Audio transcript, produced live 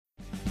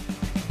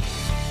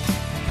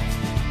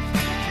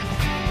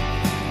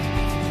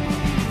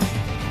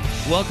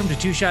Welcome to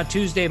Two Shot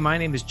Tuesday. My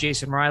name is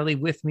Jason Riley.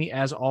 With me,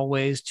 as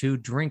always, to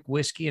drink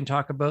whiskey and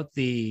talk about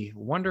the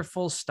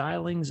wonderful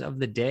stylings of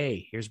the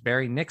day. Here's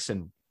Barry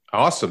Nixon.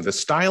 Awesome. The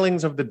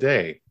stylings of the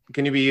day.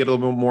 Can you be a little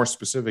bit more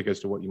specific as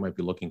to what you might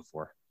be looking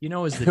for? You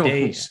know, is the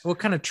day, what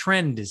kind of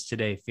trend is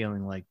today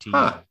feeling like to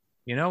you?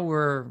 You know,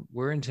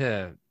 we're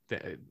into,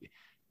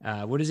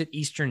 what is it?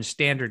 Eastern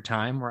Standard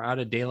Time. We're out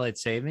of daylight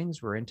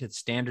savings. We're into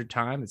standard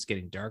time. It's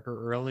getting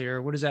darker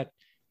earlier. What is that?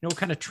 You know, what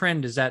kind of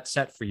trend is that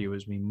set for you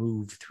as we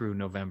move through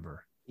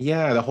November?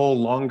 Yeah, the whole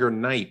longer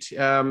night. It's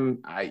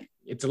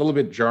a little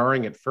bit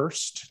jarring at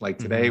first. Like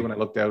today, when I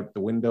looked out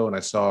the window and I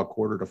saw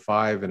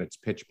 4:45 and it's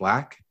pitch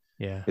black.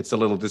 Yeah, it's a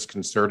little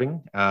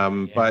disconcerting.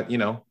 But you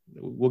know,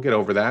 we'll get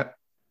over that.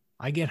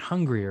 I get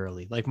hungry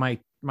early. Like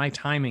my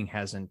timing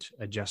hasn't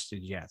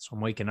adjusted yet, so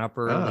I'm waking up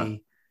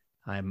early.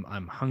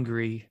 I'm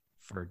hungry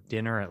for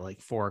dinner at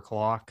like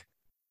 4:00.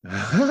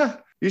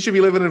 You should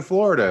be living in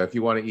Florida if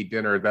you want to eat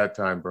dinner at that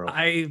time, bro.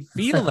 I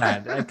feel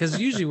that because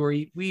usually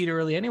we eat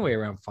early anyway,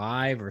 around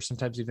 5 or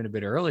sometimes even a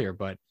bit earlier.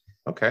 But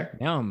okay,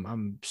 now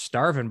I'm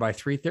starving by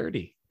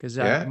 3:30 because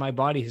my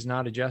body has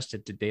not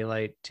adjusted to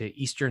daylight to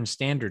Eastern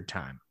Standard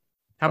Time.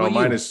 How about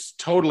mine you? is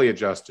totally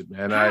adjusted,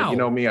 man. You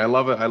know me, I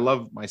love it. I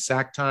love my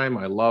sack time.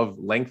 I love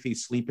lengthy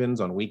sleep-ins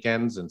on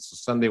weekends. And so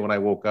Sunday when I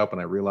woke up and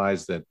I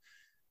realized that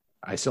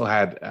I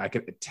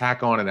could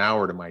tack on an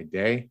hour to my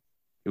day,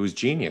 it was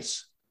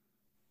genius.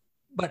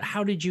 But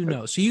how did you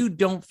know? So you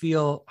don't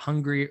feel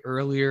hungry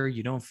earlier?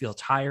 You don't feel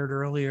tired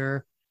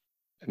earlier?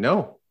 No,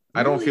 really?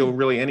 I don't feel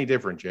really any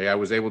different, Jay. I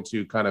was able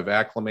to kind of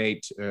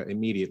acclimate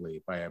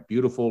immediately by a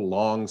beautiful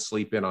long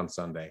sleep in on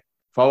Sunday,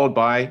 followed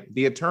by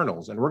the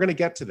Eternals. And we're going to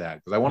get to that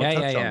because I want to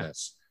touch on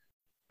this.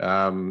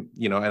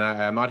 You know, and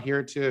I'm not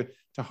here to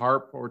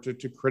harp or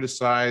to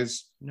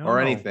criticize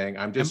or anything.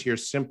 I'm just here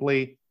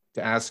simply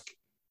to ask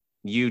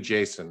you,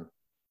 Jason,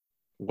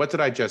 what did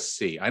I just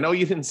see? I know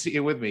you didn't see it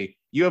with me.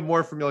 You have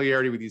more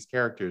familiarity with these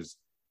characters.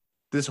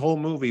 This whole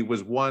movie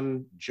was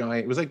one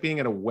giant, it was like being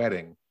at a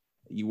wedding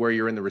where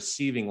you're in the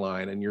receiving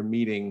line and you're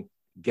meeting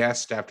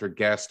guest after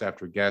guest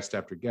after guest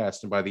after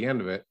guest. And by the end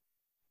of it,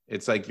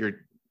 it's like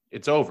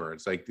it's over.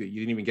 It's like you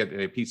didn't even get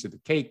a piece of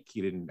the cake.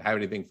 You didn't have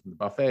anything from the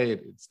buffet.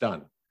 It's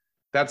done.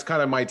 That's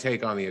kind of my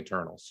take on the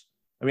Eternals.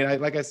 I mean,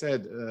 like I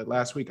said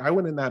last week, I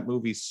went in that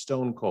movie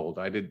stone cold.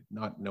 I did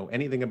not know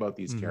anything about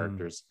these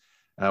characters.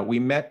 We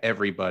met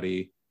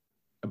everybody,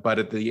 but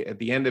at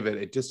the end of it,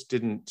 it just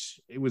didn't.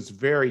 It was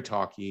very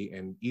talky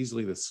and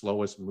easily the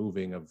slowest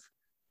moving of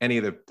any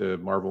of the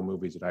Marvel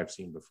movies that I've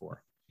seen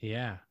before.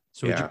 Yeah.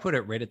 So would you put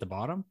it right at the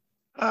bottom?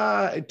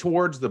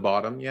 Towards the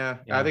bottom, yeah.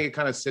 I think it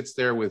kind of sits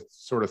there with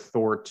sort of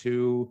Thor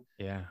 2,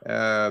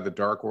 the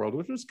Dark World,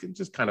 which was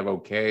just kind of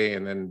okay.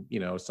 And then, you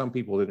know, some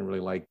people didn't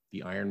really like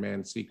the Iron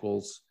Man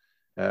sequels.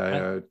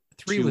 3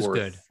 was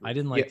good. I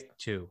didn't like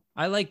 2.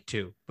 I liked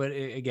 2, but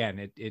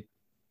it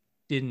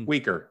didn't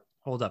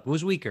hold up. It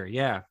was weaker.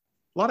 Yeah.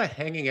 A lot of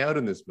hanging out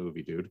in this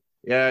movie, dude.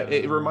 Yeah.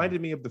 It reminded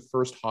me of the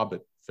first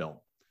Hobbit film,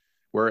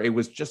 where it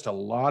was just a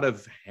lot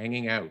of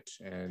hanging out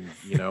and,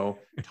 you know,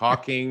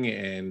 talking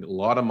and a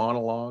lot of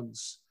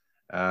monologues.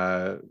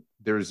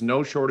 There's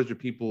no shortage of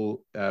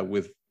people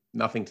with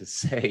nothing to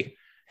say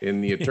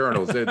in the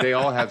Eternals. They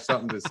all have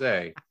something to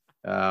say.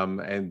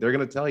 And they're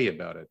going to tell you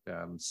about it.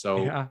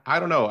 I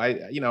don't know.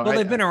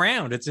 They've been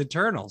around. It's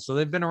Eternal. So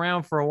they've been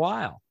around for a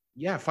while.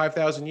 Yeah,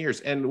 5,000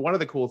 years. And one of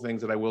the cool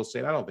things that I will say,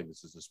 and I don't think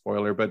this is a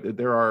spoiler, but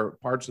there are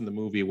parts in the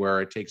movie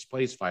where it takes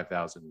place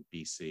 5,000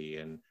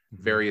 BC and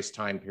various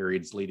time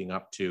periods leading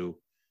up to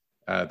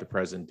the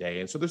present day.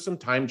 And so there's some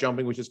time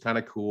jumping, which is kind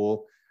of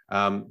cool.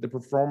 The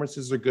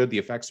performances are good. The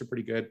effects are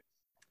pretty good.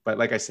 But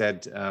like I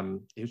said,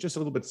 it was just a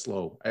little bit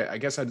slow. I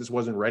guess I just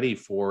wasn't ready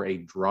for a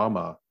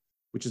drama,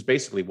 which is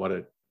basically what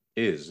it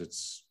is.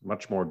 It's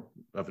much more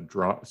of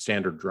a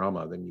standard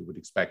drama than you would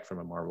expect from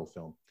a Marvel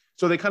film.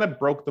 So they kind of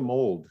broke the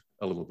mold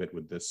a little bit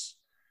with this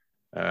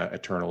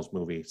Eternals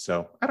movie.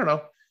 So I don't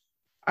know.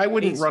 I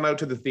wouldn't run out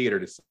to the theater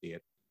to see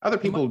it. Other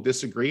people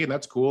disagree, and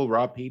that's cool.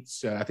 Rob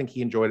Peets, I think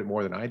he enjoyed it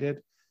more than I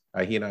did.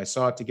 He and I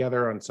saw it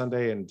together on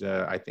Sunday, and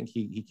I think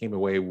he came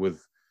away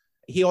with.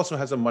 He also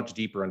has a much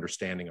deeper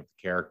understanding of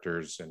the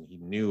characters, and he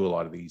knew a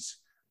lot of these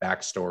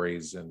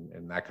backstories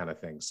and that kind of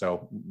thing.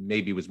 So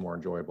maybe it was more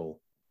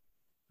enjoyable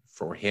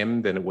for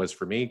him than it was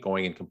for me,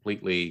 going in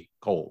completely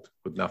cold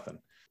with nothing.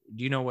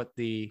 Do you know what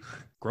the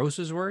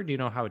grosses were? Do you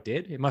know how it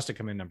did? It must have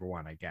come in number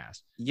 1, I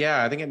guess.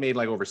 Yeah, I think it made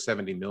like over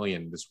 70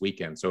 million this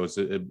weekend. So it's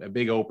a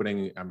big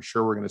opening. I'm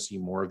sure we're going to see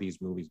more of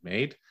these movies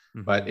made,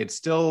 but it's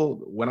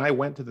still, when I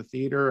went to the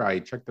theater, I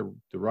checked the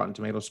Rotten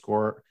Tomato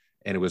score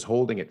and it was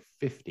holding at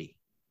 50%.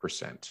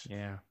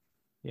 Yeah.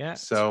 Yeah.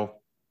 So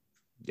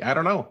I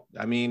don't know.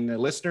 I mean,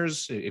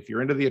 listeners, if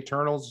you're into the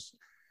Eternals,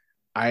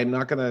 I'm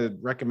not going to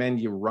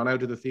recommend you run out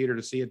to the theater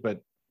to see it, but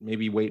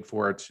maybe wait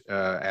for it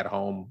at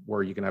home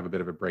where you can have a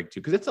bit of a break too,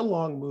 because it's a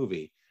long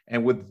movie.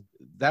 And with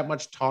that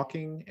much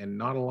talking and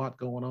not a lot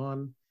going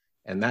on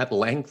and that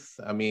length,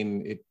 I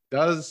mean, it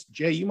does,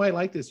 Jay, you might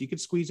like this. You could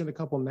squeeze in a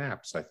couple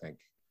naps, I think.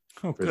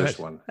 for good. This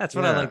one. That's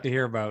what I like to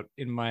hear about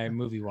in my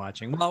movie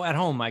watching. Well, at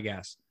home, I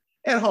guess.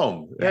 At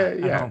home. At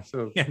home.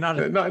 So not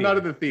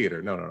at the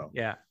theater. No.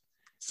 Yeah.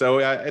 So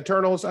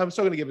Eternals, I'm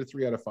still going to give it a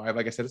 3 out of 5.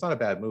 Like I said, it's not a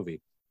bad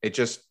movie. It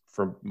just,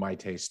 for my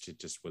taste, it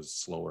just was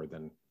slower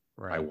than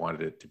I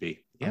wanted it to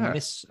be. Yeah.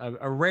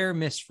 A rare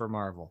miss for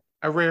Marvel.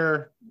 I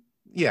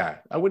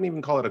wouldn't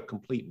even call it a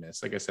complete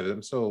miss. Like I said,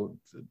 I'm still,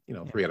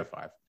 3 out of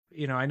 5.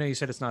 I know you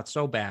said it's not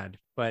so bad,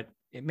 but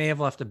it may have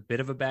left a bit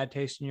of a bad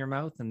taste in your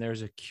mouth. And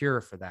there's a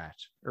cure for that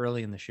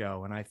early in the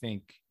show. And I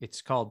think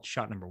it's called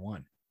shot number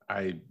 1.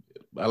 I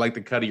like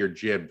the cut of your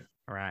jib.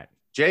 All right.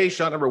 Jay,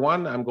 shot number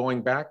 1. I'm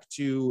going back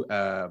to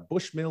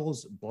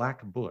Bushmills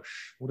Black Bush.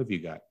 What have you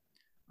got?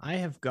 I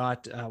have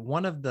got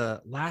one of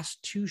the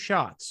last 2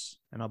 shots,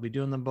 and I'll be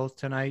doing them both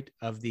tonight,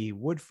 of the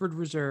Woodford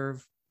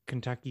Reserve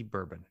Kentucky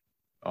Bourbon.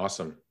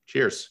 Awesome.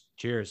 Cheers.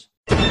 Cheers.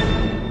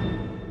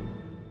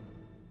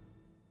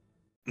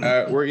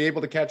 Were you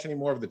able to catch any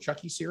more of the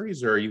Chucky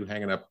series, or are you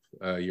hanging up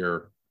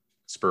your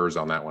spurs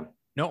on that one?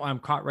 No, I'm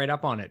caught right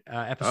up on it.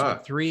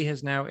 Episode 3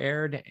 has now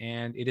aired,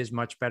 and it is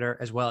much better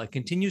as well. It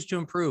continues to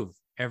improve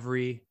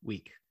every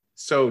week.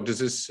 So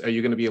are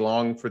you going to be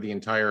along for the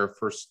entire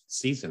first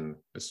season,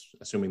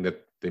 assuming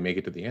that they make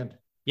it to the end?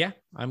 Yeah,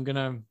 I'm going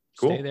to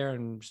stay there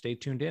and stay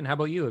tuned in. How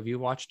about you? Have you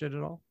watched it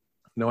at all?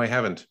 No, I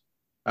haven't.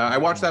 I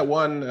watched that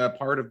one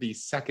part of the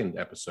second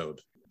episode,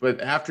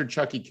 but after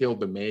Chucky killed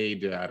the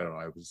maid, I don't know.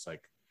 I was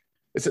like,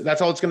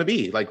 that's all it's going to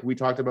be. Like we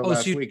talked about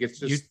last week. It's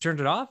just, you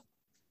turned it off?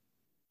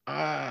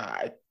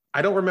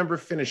 I don't remember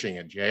finishing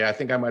it, Jay. I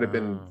think I might have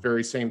been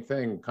very same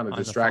thing, kind of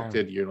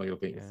distracted. You'll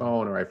look at your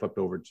phone, or I flipped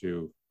over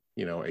to,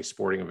 a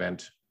sporting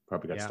event.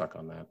 Probably got stuck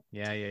on that.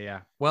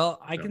 Yeah. Well,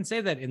 I can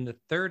say that in the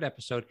third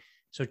episode,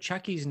 so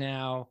Chucky's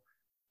now,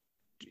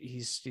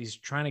 he's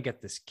trying to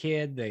get this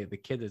kid, the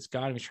kid that's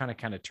got him, he's trying to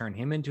kind of turn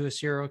him into a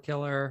serial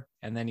killer.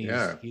 And then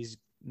he's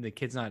the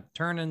kid's not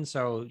turning.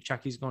 So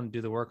Chucky's going to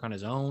do the work on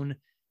his own.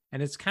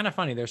 And it's kind of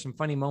funny. There's some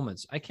funny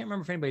moments. I can't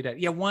remember if anybody died.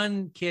 Yeah,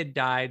 one kid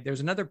died. There's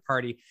another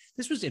party.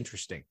 This was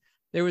interesting.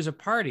 There was a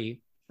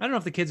party. I don't know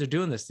if the kids are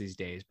doing this these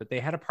days, but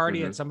they had a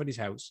party at somebody's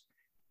house,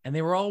 and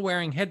they were all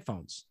wearing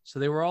headphones. So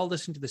they were all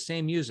listening to the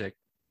same music,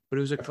 but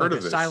it was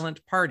a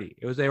silent party.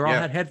 They all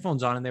had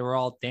headphones on, and they were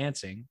all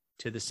dancing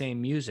to the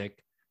same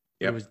music.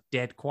 It was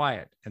dead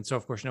quiet. And so,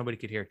 of course, nobody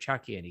could hear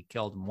Chucky, and he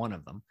killed one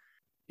of them.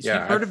 So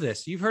you've heard of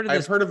this. You've heard of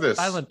this. I've heard of this.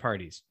 Silent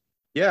parties.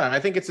 Yeah, I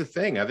think it's a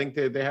thing. I think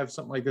they have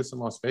something like this in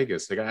Las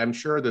Vegas. Like, I'm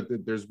sure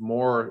that there's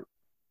more.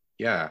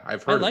 Yeah,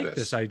 I've heard of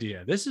this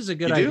idea. This is a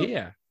good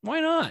idea. Why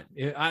not?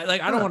 I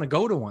don't want to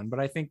go to one, but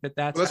I think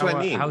that's what I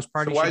mean. A house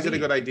party. So why is it a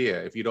good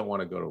idea if you don't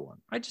want to go to one?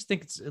 I just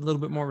think it's a little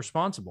bit more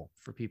responsible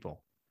for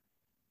people.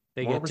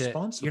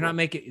 Responsible. You're not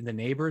making, the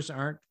neighbors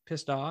aren't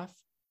pissed off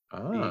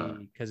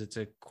because it's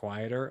a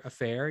quieter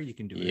affair. You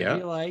can do whatever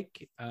you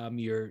like.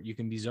 You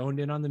can be zoned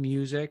in on the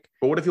music.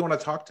 But what if you want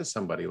to talk to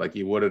somebody like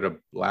you would at a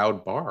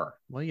loud bar?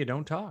 Well, you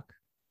don't talk.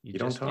 You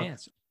don't just talk.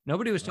 Dance.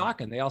 Nobody was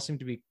talking. They all seemed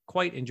to be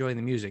quite enjoying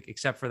the music,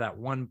 except for that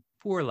one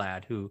poor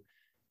lad who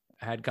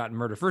had gotten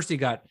murdered. First, he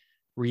got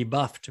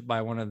rebuffed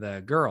by one of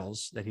the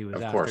girls that he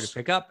was after to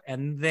pick up,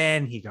 and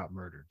then he got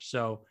murdered.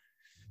 So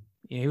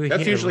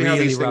that's usually how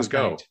these things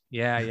go.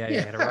 Yeah. He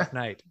had a rough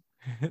night.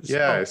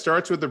 It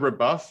starts with the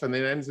rebuff and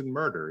then ends in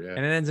murder. Yeah.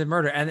 And it ends in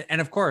murder.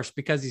 And of course,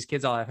 because these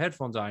kids all have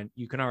headphones on,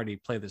 you can already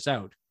play this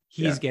out.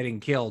 He's getting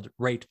killed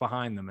right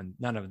behind them, and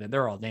none of them,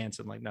 they're all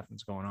dancing like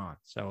nothing's going on.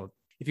 So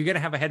if you're going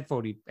to have a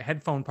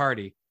headphone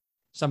party,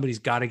 somebody's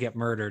got to get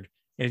murdered.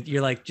 And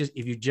you're like,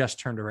 if you just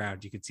turned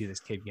around, you could see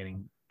this kid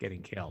getting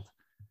killed.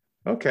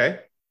 Okay.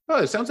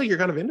 Oh, it sounds like you're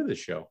kind of into this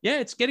show. Yeah,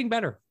 it's getting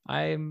better.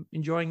 I'm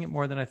enjoying it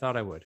more than I thought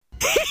I would.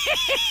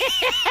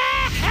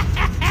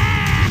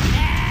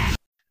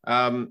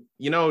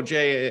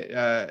 Jay,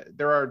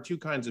 there are 2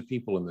 kinds of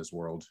people in this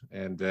world,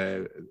 and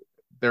there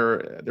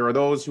are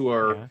those who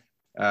are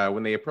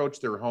when they approach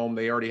their home,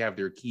 they already have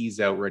their keys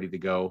out ready to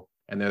go,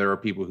 and then there are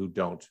people who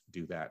don't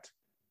do that.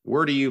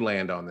 Where do you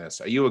land on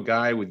this? Are you a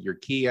guy with your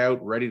key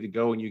out ready to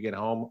go when you get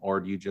home, or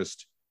do you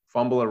just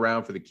fumble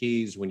around for the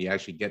keys when you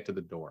actually get to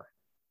the door?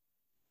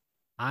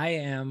 I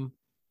am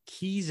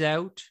keys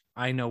out.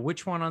 I know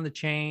which one on the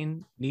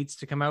chain needs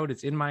to come out.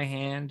 It's in my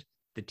hand.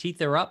 The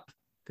teeth are up,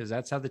 because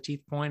that's how the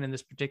teeth point in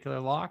this particular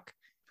lock.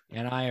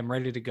 And I am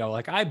ready to go.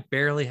 Like, I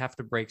barely have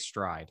to break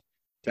stride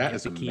to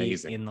get the key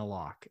amazing. In the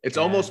lock. It's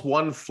almost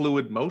one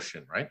fluid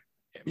motion, right?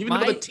 Even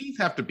though the teeth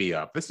have to be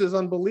up. This is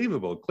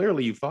unbelievable.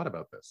 Clearly you've thought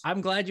about this.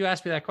 I'm glad you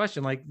asked me that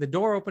question. Like, the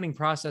door opening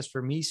process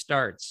for me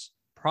starts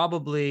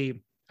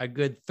probably a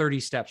good 30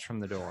 steps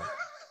from the door.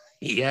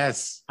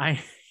 Yes.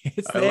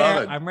 It's there.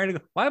 Love it. I'm ready to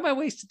go. Why am I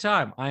wasting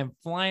time? I am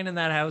flying in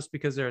that house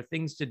because there are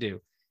things to do,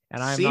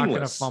 and I'm not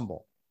going to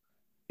fumble.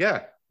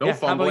 Yeah. No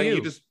fumbling.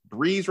 You just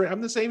breeze right.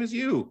 I'm the same as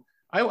you.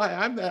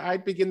 I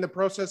begin the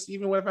process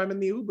even if I'm in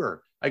the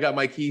Uber. I got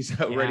my keys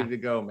out ready to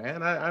go,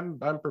 man.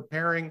 I'm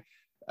preparing.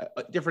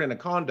 Different in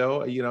a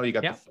condo. You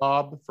got the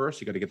fob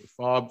first. You got to get the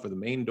fob for the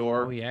main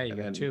door. Oh yeah, you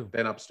got to.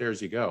 Then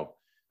upstairs you go.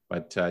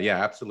 But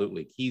yeah,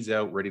 absolutely. Keys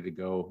out, ready to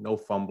go. No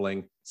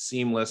fumbling,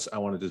 seamless. I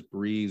want to just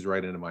breeze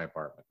right into my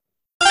apartment.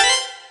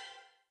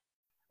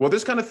 Well,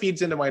 this kind of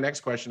feeds into my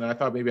next question. And I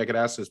thought maybe I could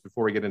ask this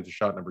before we get into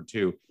shot number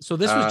 2. So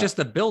this was just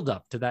the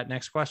build-up to that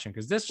next question,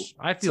 because this,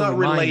 I feel, not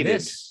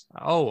related.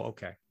 Oh,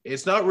 okay.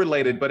 It's not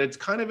related, but it's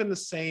kind of in the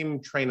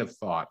same train of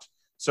thought.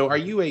 So are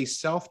you a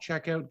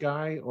self-checkout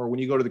guy, or when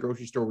you go to the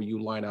grocery store, will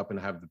you line up and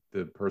have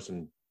the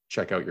person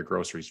check out your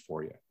groceries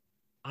for you?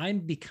 I'm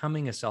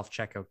becoming a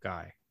self-checkout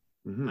guy.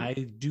 Mm-hmm. I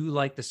do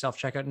like the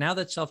self-checkout. Now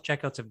that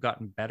self-checkouts have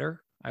gotten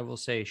better, I will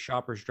say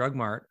Shoppers Drug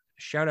Mart,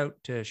 shout out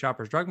to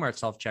Shoppers Drug Mart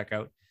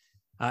self-checkout.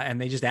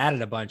 And they just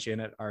added a bunch in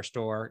at our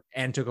store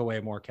and took away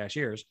more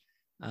cashiers.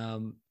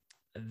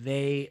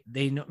 They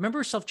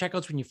remember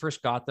self-checkouts when you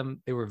first got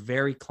them, they were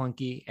very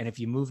clunky. And if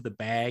you move the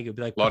bag, it'd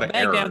be like, put the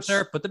bag down,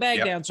 sir, put the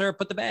bag down, sir,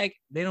 put the bag.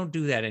 They don't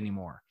do that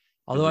anymore.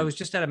 Although I was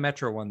just at a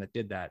Metro one that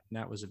did that. And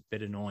that was a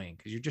bit annoying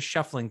because you're just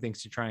shuffling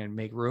things to try and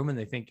make room. And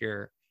they think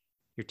you're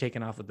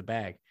taking off with the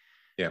bag.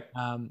 Yeah.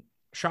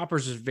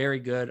 Shoppers is very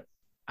good.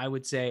 I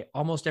would say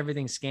almost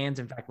everything scans.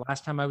 In fact,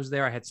 last time I was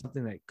there, I had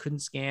something that couldn't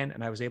scan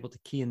and I was able to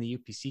key in the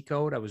UPC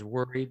code. I was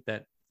worried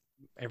that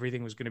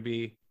everything was going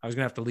to I was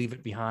going to have to leave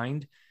it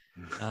behind.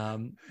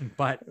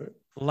 But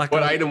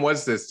luckily, what item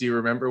was this? Do you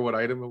remember what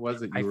item it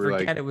was that you were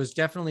forget. like? It was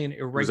definitely an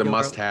irregular. It was a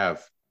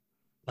must-have.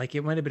 Like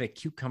it might have been a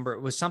cucumber.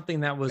 It was something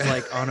that was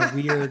like on a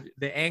weird,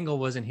 the angle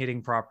wasn't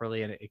hitting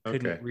properly and it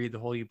couldn't read the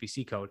whole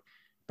UPC code.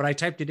 But I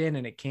typed it in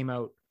and it came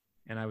out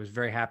and I was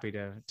very happy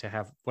to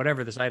have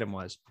whatever this item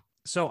was.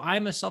 So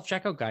I'm a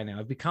self-checkout guy now.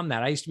 I've become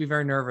that. I used to be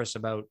very nervous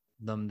about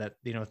them, that,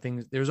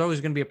 things, there's always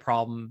going to be a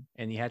problem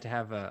and you had to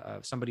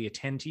have somebody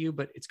attend to you,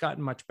 but it's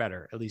gotten much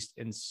better, at least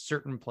in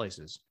certain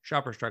places,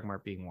 Shoppers Drug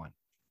Mart being one.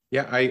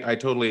 Yeah, I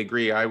totally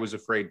agree. I was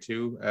afraid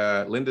too.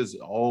 Linda's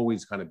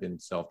always kind of been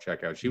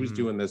self-checkout. She was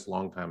doing this a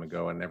long time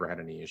ago and never had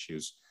any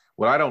issues.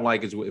 What I don't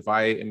like is if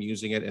I am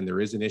using it and there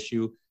is an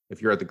issue,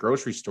 if you're at the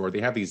grocery store,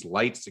 they have these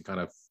lights to kind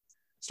of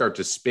start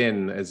to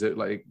spin as it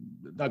like,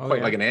 not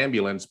quite like an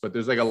ambulance, but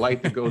there's like a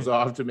light that goes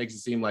off to makes it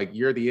seem like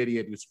you're the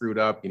idiot who screwed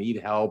up. You need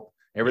help.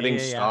 Everything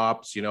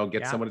stops,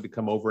 get somebody to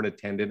come over and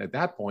attend it. At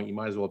that point, you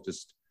might as well have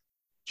just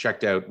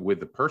checked out with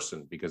the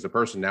person because the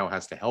person now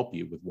has to help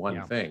you with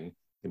one thing.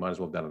 You might as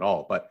well have done it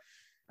all. But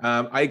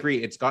I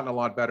agree. It's gotten a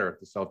lot better,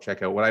 the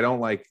self-checkout. What I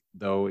don't like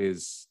though,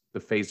 is the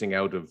phasing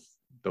out of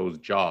those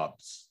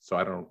jobs. So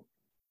I don't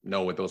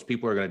know what those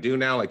people are going to do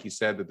now. Like you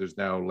said, that there's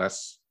now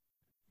less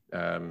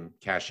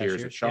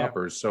cashiers at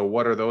Shoppers. So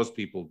what are those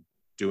people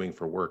doing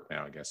for work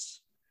now, I guess?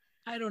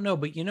 I don't know,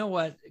 but you know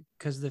what?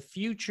 Because the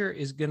future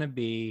is going to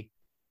be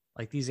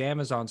like these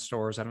Amazon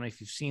stores. I don't know if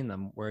you've seen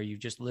them, where you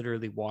just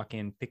literally walk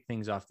in, pick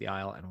things off the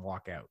aisle and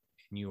walk out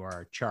and you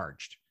are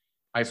charged.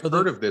 I've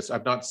heard of this.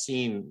 I've not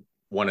seen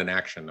one in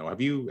action though.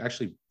 Have you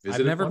actually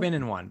visited? I've never been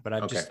in one, but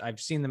I've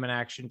seen them in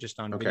action just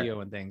on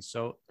video and things.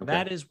 So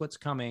that is what's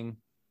coming.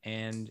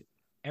 And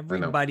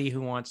everybody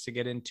who wants to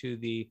get into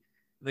the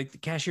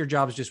cashier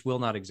jobs just will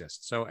not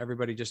exist. So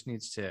everybody just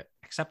needs to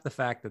accept the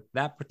fact that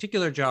that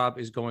particular job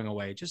is going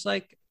away. Just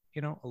like,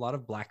 a lot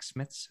of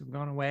blacksmiths have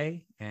gone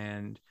away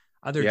and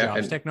other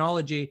jobs.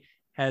 Technology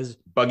has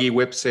buggy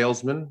whip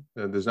salesman.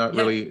 There's not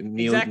really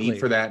need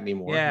for that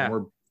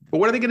anymore. But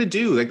what are they going to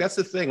do? Like, that's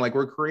the thing. Like,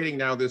 we're creating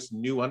now this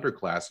new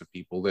underclass of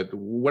people that,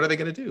 what are they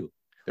going to do?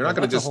 They're not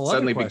going to just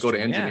suddenly go to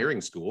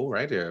engineering school,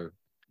 right?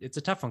 It's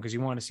a tough one because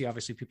you want to see,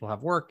 obviously, people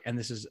have work. And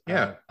this is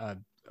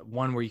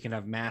one where you can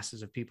have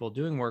masses of people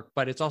doing work,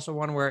 but it's also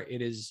one where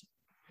it is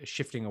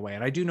shifting away.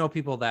 And I do know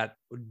people that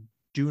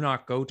do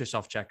not go to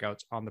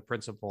self-checkouts on the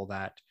principle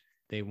that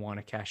they want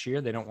a cashier.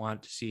 They don't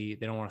want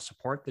to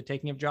support the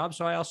taking of jobs.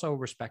 So I also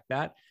respect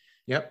that.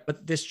 Yep.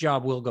 But this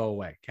job will go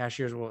away.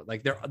 Cashiers will,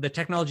 the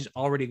technology is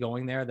already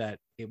going there that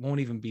it won't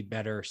even be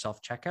better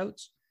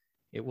self-checkouts.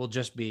 It will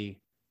just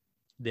be,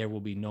 there will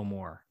be no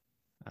more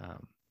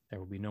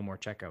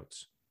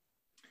checkouts.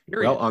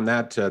 Well, on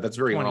that, that's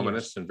very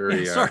ominous and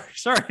very. Sorry.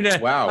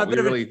 Wow.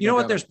 You know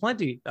what? There's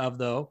plenty of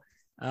though.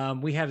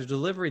 We had a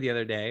delivery the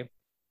other day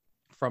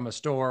from a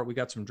store. We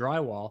got some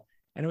drywall,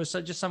 and it was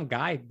just some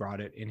guy brought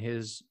it in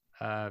his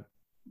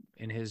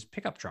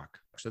pickup truck.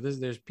 So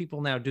there's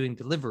people now doing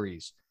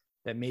deliveries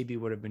that maybe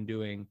would have been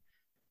doing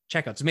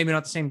checkouts. Maybe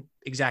not the same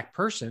exact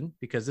person,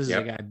 because this is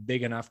a guy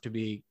big enough to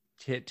be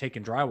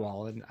taking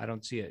drywall, and I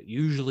don't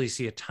usually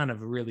see a ton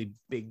of really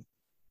big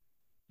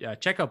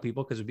checkout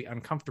people because it'd be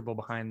uncomfortable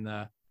be behind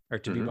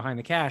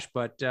the cash.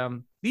 But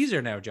these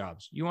are now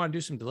jobs. You want to do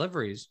some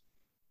deliveries.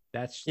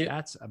 That's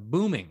a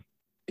booming.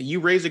 You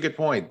raise a good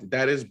point.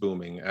 That is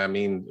booming. I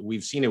mean,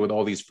 we've seen it with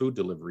all these food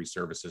delivery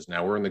services.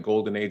 Now we're in the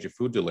golden age of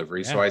food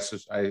delivery. Yeah. So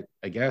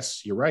I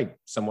guess you're right.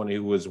 Someone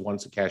who was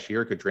once a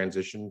cashier could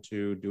transition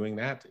to doing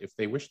that if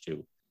they wish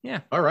to. Yeah.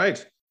 All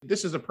right.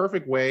 This is a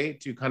perfect way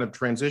to kind of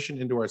transition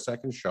into our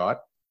second shot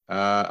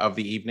of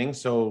the evening.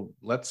 So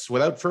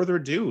without further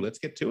ado, let's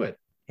get to it.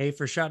 Hey,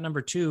 for shot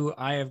number 2,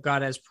 I have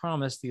got, as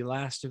promised, the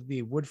last of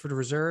the Woodford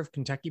Reserve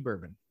Kentucky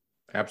Bourbon.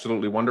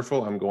 Absolutely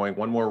wonderful. I'm going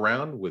one more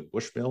round with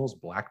Bushmills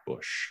Black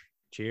Bush.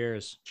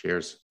 Cheers.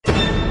 Cheers.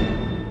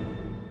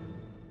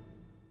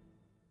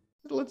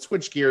 let's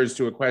switch gears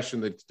to a question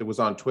that was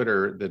on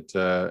Twitter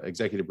that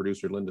executive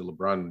producer Linda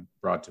LeBrun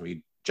brought to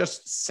me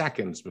just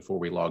seconds before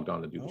we logged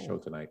on to do the show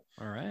tonight.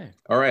 All right.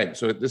 All right.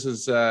 So this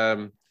is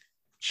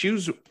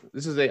choose.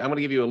 This is I'm going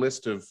to give you a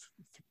list of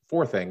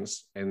 4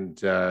 things, and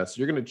so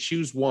you're going to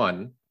choose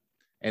one,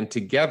 and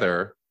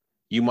together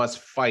you must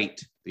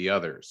fight the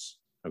others.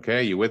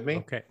 Okay, you with me?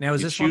 Okay. Now,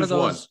 is this one of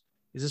those?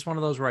 Is this one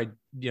of those where I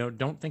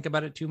don't think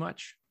about it too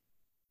much?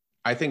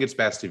 I think it's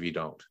best if you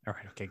don't. All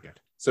right. Okay. Good.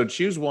 So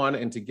choose one,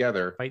 and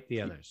together fight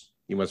the others.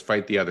 You must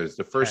fight the others.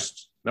 The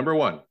first, number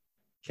 1,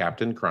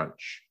 Captain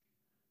Crunch.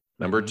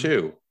 Number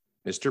 2,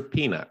 Mr.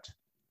 Peanut.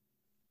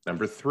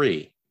 Number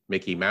 3,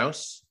 Mickey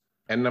Mouse.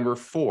 And number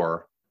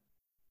 4,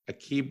 a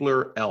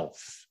Keebler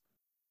elf.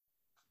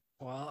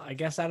 Well, I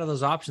guess out of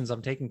those options,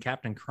 I'm taking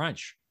Captain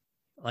Crunch.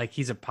 Like,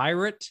 he's a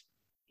pirate.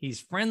 He's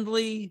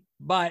friendly,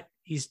 but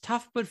he's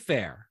tough but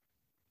fair.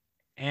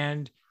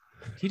 And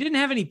he didn't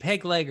have any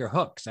peg leg or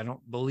hooks, I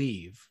don't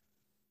believe.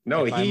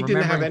 No, he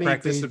didn't have any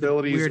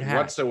disabilities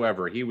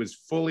whatsoever. He was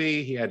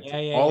fully, he had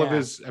all of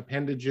his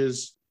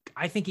appendages.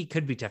 I think he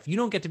could be tough. You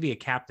don't get to be a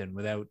captain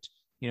without,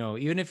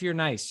 even if you're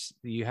nice,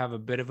 you have a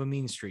bit of a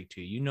mean streak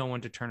to you. You know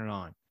when to turn it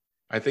on.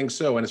 I think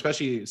so. And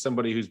especially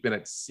somebody who's been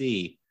at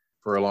sea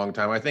for a long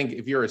time. I think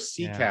if you're a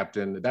sea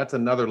captain, that's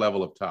another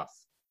level of tough.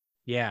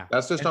 Yeah.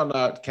 That's just not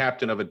a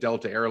captain of a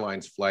Delta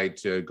Airlines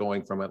flight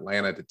going from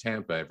Atlanta to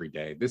Tampa every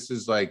day. This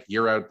is like,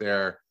 you're out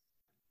there,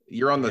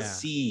 you're on the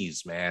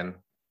seas, man.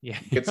 Yeah.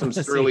 Get some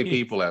surly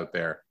people out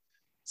there.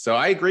 So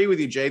I agree with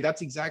you, Jay. That's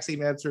the exact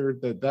same answer.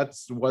 That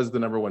was the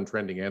number 1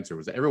 trending answer,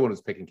 was everyone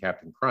was picking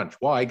Captain Crunch.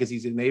 Why? Because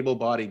he's an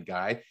able-bodied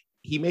guy.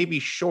 He may be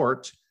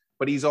short,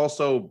 but he's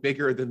also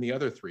bigger than the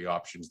other 3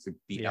 options.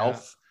 The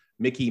elf,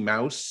 Mickey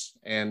Mouse,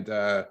 and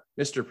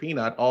Mr.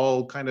 Peanut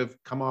all kind of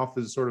come off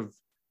as sort of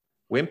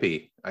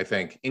wimpy, I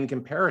think, in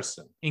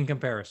comparison.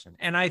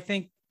 And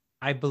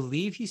I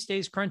believe he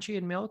stays crunchy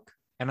in milk,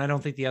 and I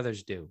don't think the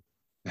others do.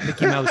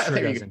 Mickey Mouse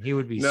sure doesn't. He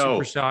would be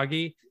super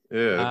soggy.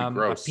 Yeah,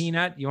 gross. A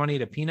peanut. You want to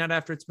eat a peanut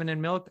after it's been in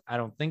milk? I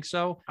don't think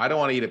so. I don't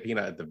want to eat a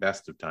peanut at the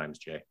best of times,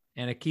 Jay.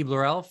 And a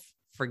Keebler elf,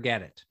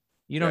 forget it.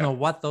 You don't know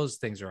what those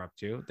things are up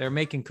to. They're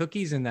making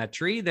cookies in that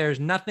tree. There's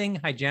nothing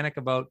hygienic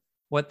about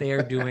what they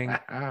are doing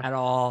at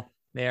all.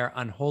 They are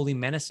unholy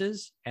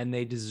menaces, and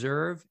they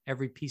deserve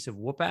every piece of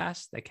whoop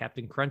ass that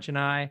Captain Crunch and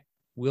I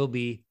will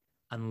be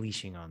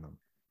unleashing on them.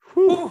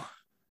 Whew.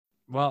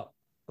 Well,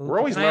 we're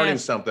always learning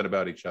something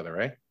about each other,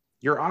 right?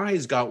 Your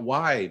eyes got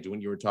wide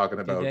when you were talking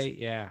about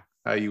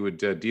how you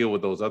would deal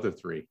with those other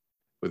 3,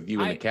 with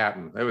you and the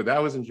captain.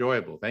 That was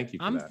enjoyable. Thank you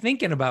for that. I'm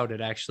thinking about it,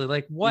 actually.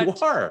 Like, what? You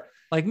are.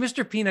 Like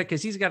Mr. Peanut,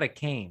 because he's got a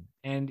cane,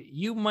 and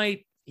you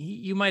might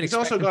He's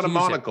also got a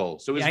monocle,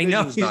 so his I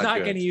know he's not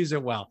going to use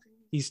it well.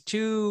 He's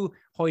too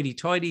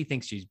hoity-toity,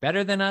 thinks he's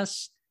better than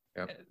us.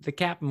 Yep. The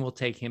captain will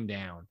take him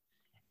down.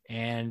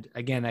 And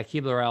again, that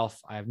Keebler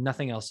elf, I have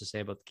nothing else to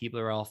say about the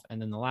Keebler elf.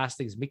 And then the last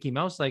thing is Mickey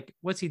Mouse. Like,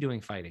 what's he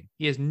doing fighting?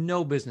 He has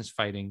no business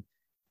fighting.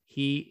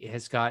 He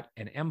has got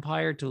an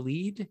empire to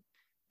lead.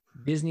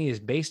 Disney is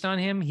based on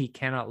him. He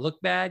cannot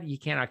look bad. You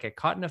cannot get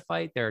caught in a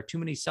fight. There are too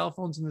many cell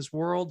phones in this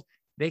world.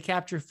 They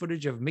capture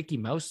footage of Mickey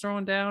Mouse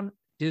throwing down.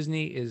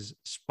 Disney is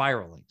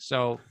spiraling.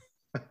 So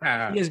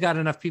he has got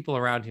enough people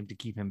around him to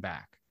keep him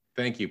back.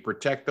 Thank you.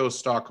 Protect those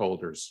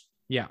stockholders.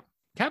 Yeah.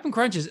 Captain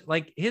Crunch is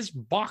like, his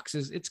box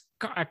it's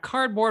a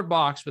cardboard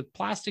box with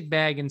plastic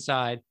bag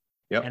inside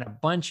and a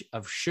bunch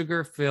of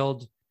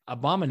sugar-filled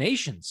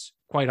abominations.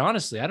 Quite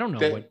honestly, I don't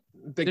know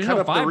they cut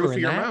up the roof of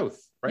your mouth,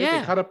 right? Yeah.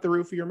 They cut up the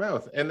roof of your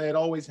mouth, and it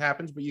always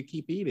happens, but you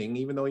keep eating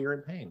even though you're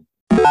in pain.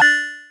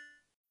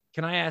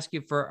 Can I ask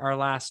you for our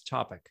last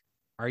topic?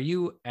 Are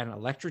you an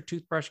electric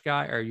toothbrush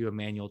guy or are you a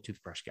manual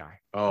toothbrush guy?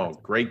 Oh,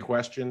 great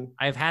question.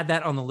 I've had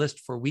that on the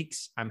list for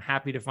weeks. I'm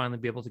happy to finally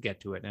be able to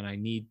get to it, and I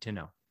need to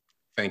know.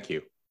 Thank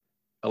you.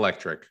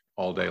 Electric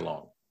all day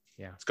long.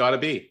 Yeah. It's got to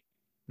be.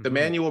 The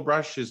manual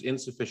brush is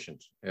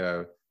insufficient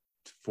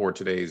for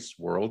today's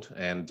world.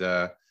 And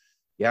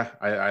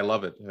I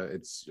love it.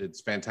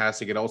 It's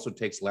fantastic. It also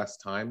takes less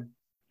time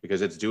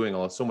because it's doing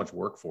so much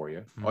work for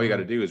you. All you got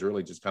to do is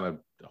really just kind of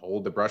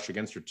hold the brush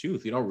against your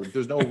tooth.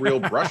 There's no real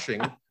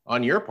brushing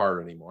on your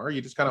part anymore.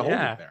 You just kind of hold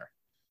it there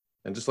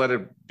and just let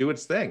it do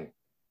its thing.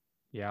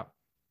 Yeah.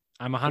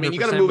 I'm 100%. I mean, you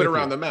got to move it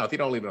around the mouth. You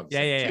don't leave it on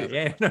the tooth.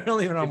 Yeah. No, don't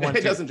leave it on one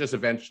It doesn't just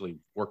eventually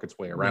work its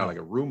way around like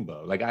a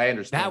Roomba. Like, I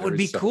understand. That would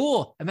be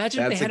cool.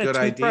 Imagine if they had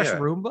a toothbrush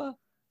Roomba.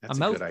 That's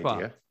a good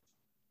idea.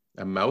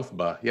 A mouth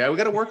bar. Yeah, we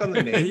got to work on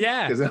the name.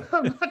 Yeah. Because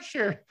I'm not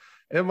sure.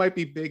 It might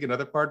be big in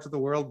other parts of the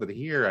world, but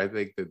here I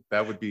think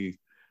that would be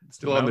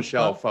still on the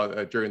shelf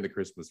during the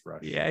Christmas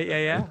rush.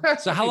 Yeah.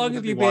 So how long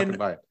have you been?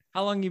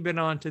 How long you been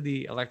on to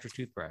the electric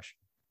toothbrush?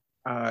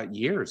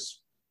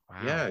 Years.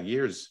 Wow. Yeah,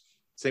 years.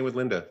 Same with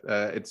Linda.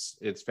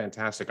 It's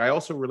fantastic. I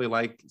also really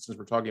like, since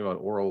we're talking about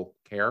oral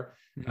care,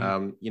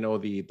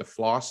 the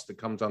floss that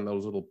comes on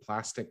those little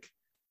plastic,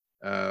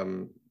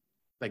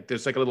 like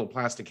there's like a little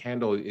plastic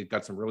handle. It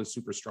got some really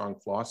super strong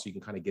floss, so you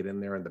can kind of get in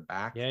there in the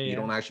back. You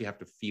don't actually have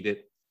to feed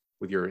it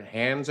with your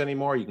hands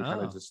anymore. You can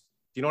kind of just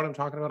you know what I'm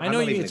talking about? I know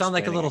you. It's on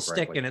like a little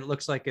stick, and it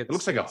looks like it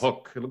looks like a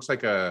hook. It looks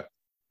like a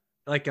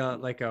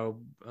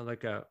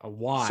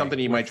Y. Something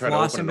you might try to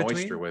open an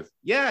oyster with.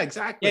 Yeah,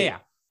 exactly.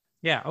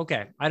 Yeah.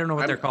 Okay. I don't know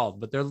what they're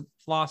called, but they're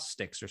floss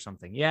sticks or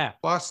something. Yeah.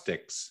 Floss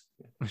sticks.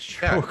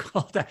 Sure, we'll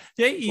call that.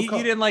 Yeah, you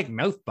didn't like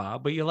mouth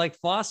Bob, but you like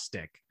floss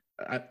stick.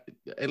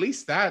 At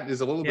least that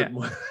is a little bit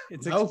more.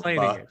 It's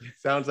explaining it.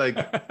 Sounds like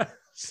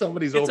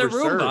somebody's it's overserved. It's a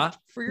Roomba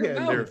for your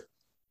mouth.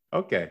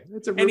 Okay.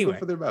 It's a Roomba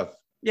for their mouth.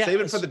 Yeah,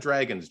 save it for the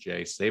dragons,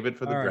 Jay. Save it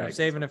for the dragons. I'm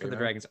saving it for the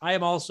dragons. I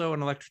am also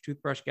an electric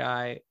toothbrush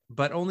guy,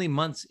 but only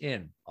months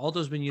in.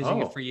 Aldo's been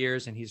using it for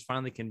years, and he's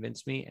finally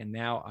convinced me, and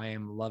now I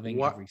am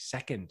loving every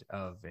second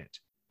of it.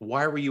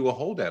 Why were you a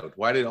holdout?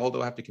 Why did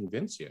Aldo have to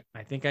convince you?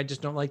 I think I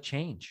just don't like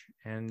change.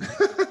 And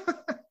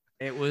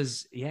it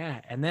was,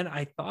 And then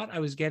I thought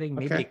I was getting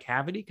maybe a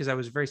cavity because I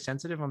was very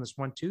sensitive on this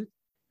one tooth.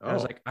 I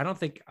was like, I don't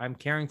think I'm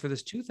caring for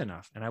this tooth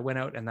enough. And I went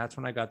out, and that's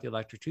when I got the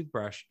electric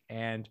toothbrush,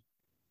 and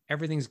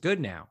everything's good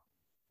now.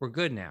 We're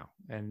good now,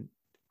 and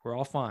we're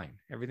all fine.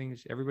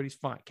 Everybody's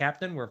fine.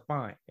 Captain, we're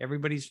fine.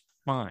 Everybody's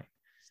fine.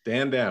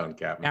 Stand down,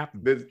 Captain.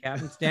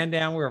 Captain, stand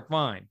down. We're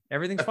fine.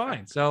 Everything's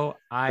fine. So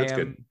I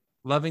am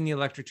loving the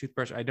electric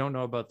toothbrush. I don't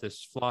know about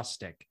this floss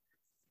stick.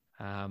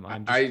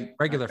 I'm just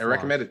regular. I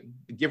recommend it.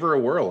 Give her a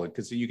whirl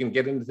because you can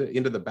get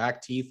into the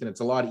back teeth, and it's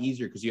a lot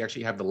easier because you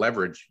actually have the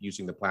leverage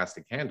using the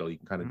plastic handle. You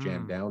can kind of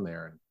jam down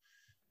there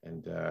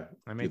and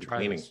I may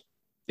try this.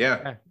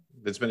 Yeah,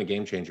 it's been a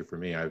game changer for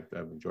me. I've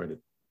enjoyed it.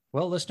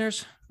 Well,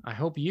 listeners, I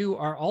hope you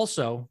are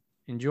also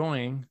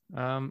enjoying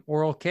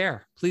oral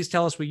care. Please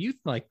tell us what you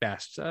like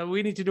best.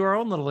 We need to do our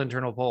own little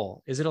internal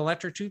poll. Is it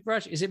electric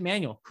toothbrush? Is it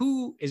manual?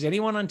 Is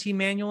anyone on team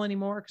manual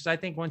anymore? Because I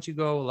think once you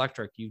go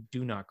electric, you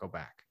do not go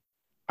back.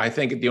 I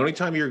think the only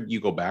time you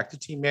go back to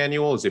team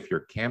manual is if you're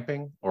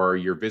camping or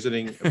you're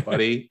visiting a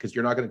buddy, because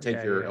you're not going to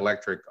take your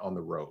electric on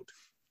the road.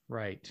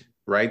 Right.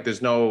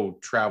 There's no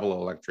travel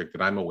electric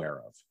that I'm aware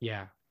of.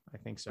 Yeah. I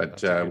think so.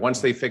 But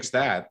once they fix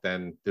that,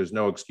 then there's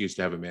no excuse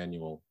to have a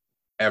manual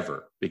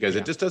ever because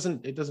it just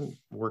doesn't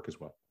work as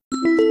well.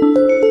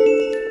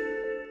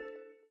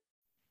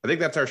 I think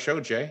that's our show,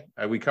 Jay.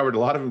 We covered a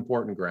lot of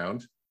important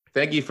ground.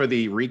 Thank you for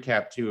the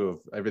recap too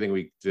of everything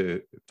we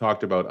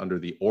talked about under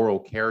the oral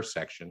care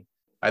section.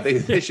 I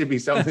think this should be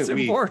something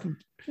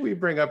we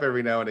bring up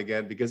every now and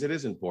again because it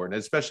is important,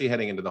 especially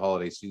heading into the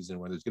holiday season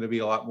when there's going to be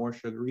a lot more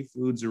sugary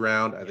foods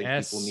around. I think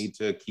people need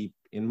to keep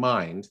in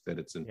mind that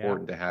it's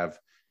important to have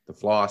the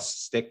floss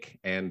stick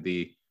and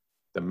the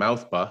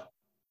mouth buh.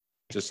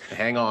 Just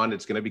hang on.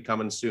 It's going to be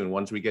coming soon.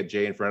 Once we get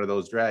Jay in front of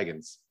those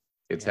dragons,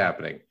 it's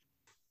happening.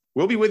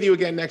 We'll be with you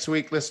again next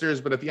week,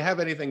 listeners. But if you have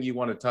anything you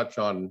want to touch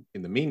on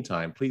in the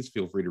meantime, please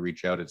feel free to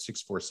reach out at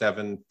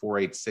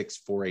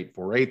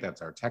 647-486-4848.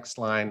 That's our text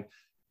line,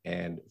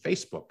 and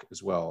Facebook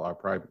as well, our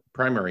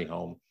primary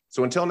home.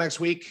 So until next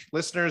week,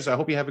 listeners, I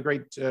hope you have a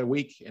great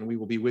week, and we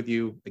will be with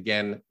you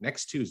again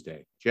next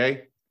Tuesday.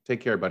 Jay, take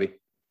care, buddy.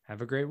 Have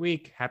a great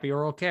week. Happy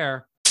oral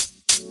care.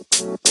 You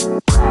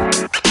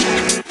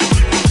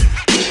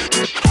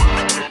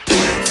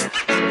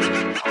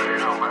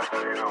know,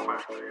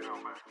 man.